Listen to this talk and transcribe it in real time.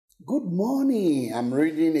Good morning. I'm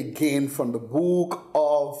reading again from the book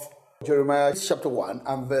of Jeremiah chapter 1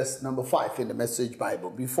 and verse number 5 in the Message Bible.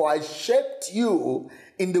 Before I shaped you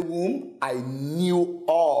in the womb, I knew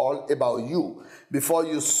all about you. Before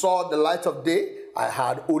you saw the light of day, I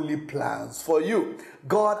had holy plans for you.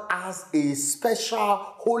 God has a special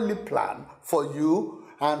holy plan for you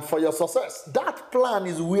and for your success. That plan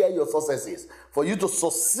is where your success is. For you to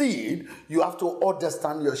succeed, you have to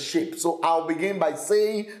understand your shape. So I'll begin by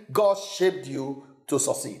saying God shaped you to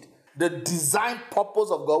succeed. The design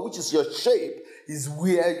purpose of God, which is your shape, is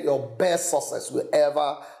where your best success will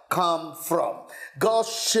ever come from. God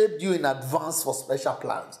shaped you in advance for special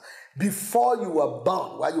plans. Before you were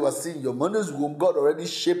born, while you were still in your mother's womb, God already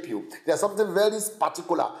shaped you. There's something very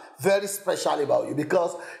particular, very special about you,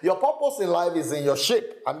 because your purpose in life is in your shape.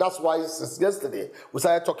 And that's why since yesterday, we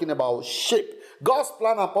started talking about shape. God's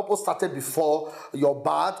plan and purpose started before your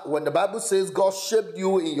birth. When the Bible says God shaped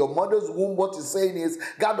you in your mother's womb, what it's saying is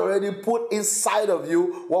God already put inside of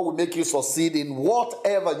you what will make you succeed in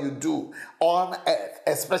whatever you do on earth,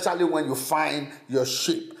 especially when you find your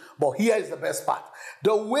shape. But here is the best part.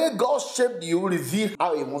 The way God shaped you reveals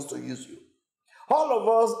how He wants to use you. All of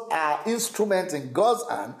us are instruments in God's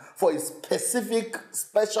hand for a specific,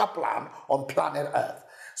 special plan on planet Earth.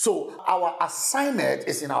 So our assignment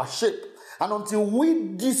is in our shape. And until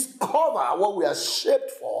we discover what we are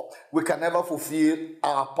shaped for, we can never fulfill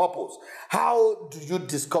our purpose. How do you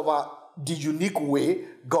discover the unique way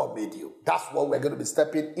God made you? That's what we're going to be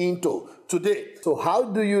stepping into today. So how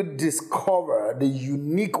do you discover the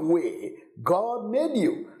unique way God made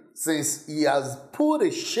you? Since He has put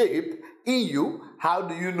a shape in you, how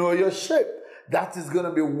do you know your shape? That is going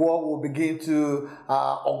to be what we'll begin to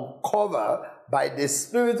uncover by the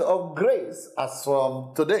Spirit of grace as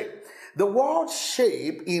from today. The word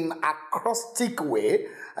shape in acrostic way,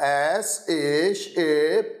 S.H.A.P.E,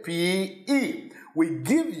 will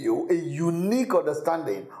give you a unique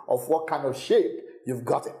understanding of what kind of shape you've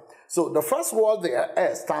gotten. So the first word there,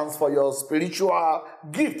 S, stands for your spiritual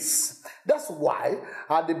gifts. That's why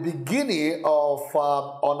at the beginning of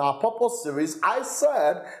on our purpose series, I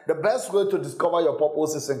said the best way to discover your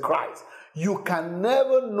purpose is in Christ. You can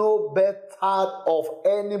never know better of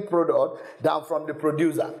any product than from the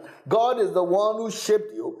producer. God is the one who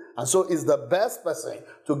shaped you, and so is the best person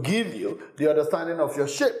to give you the understanding of your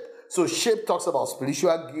shape. So shape talks about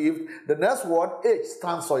spiritual gift. The next word, H,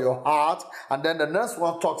 stands for your heart. And then the next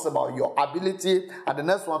one talks about your ability. And the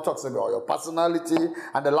next one talks about your personality.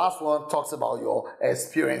 And the last one talks about your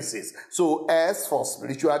experiences. So S for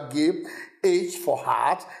spiritual gift, H for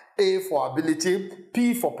heart, A for ability,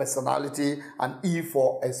 P for personality, and E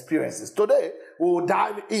for experiences. Today, we'll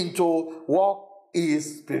dive into what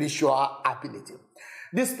is spiritual ability.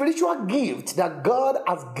 The spiritual gift that God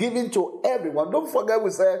has given to everyone. Don't forget we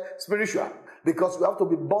say spiritual, because you have to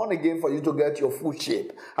be born again for you to get your full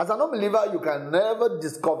shape. As an unbeliever, you can never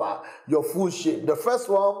discover your full shape. The first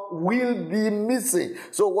one will be missing.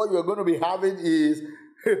 So what you're going to be having is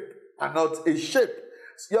hip and not a shape.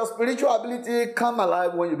 Your spiritual ability come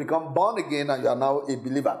alive when you become born again and you are now a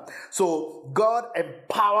believer. So God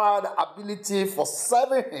empowered ability for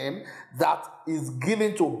serving Him that is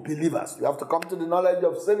given to believers. You have to come to the knowledge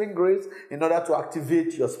of saving grace in order to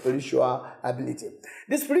activate your spiritual ability.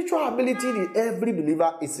 The spiritual ability in every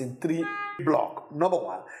believer is in three blocks. Number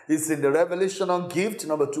one is in the revelational gift.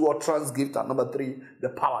 Number two, utterance gift. And number three, the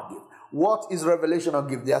power gift. What is revelational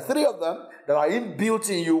gift? There are three of them that are inbuilt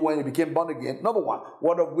in you when you became born again. Number one,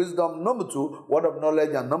 word of wisdom. Number two, word of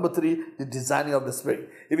knowledge. And number three, the discerning of the Spirit.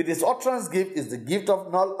 If it is utterance gift, it's the gift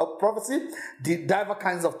of prophecy, the diverse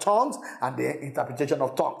kinds of tongues, and the interpretation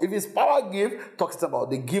of tongues. If it's power gift, talks about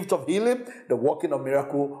the gift of healing, the working of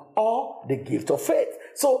miracle, or the gift of faith.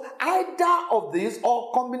 So either of these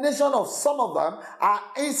or combination of some of them are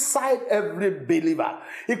inside every believer.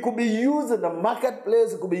 It could be used in the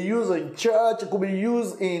marketplace, it could be used in church, it could be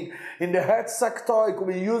used in the health sector, it could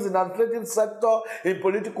be used in the athletic sector, in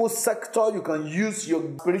political sector. You can use your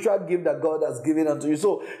spiritual gift that God has given unto you.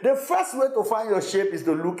 So the first way to find your shape is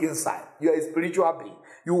to look inside. You are a spiritual being.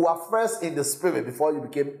 You were first in the spirit before you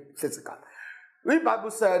became physical. The Bible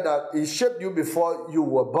said that He shaped you before you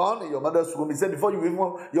were born in your mother's womb. He said before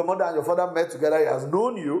your mother and your father met together, He has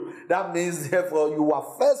known you. That means therefore you were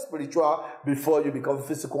first spiritual before you become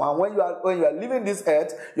physical. And when you are leaving this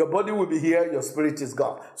earth, your body will be here, your spirit is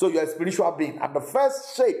gone. So you are a spiritual being. And the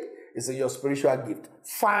first shape is in your spiritual gift.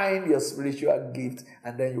 Find your spiritual gift,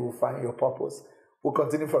 and then you will find your purpose. We'll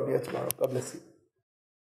continue from here tomorrow. God bless you.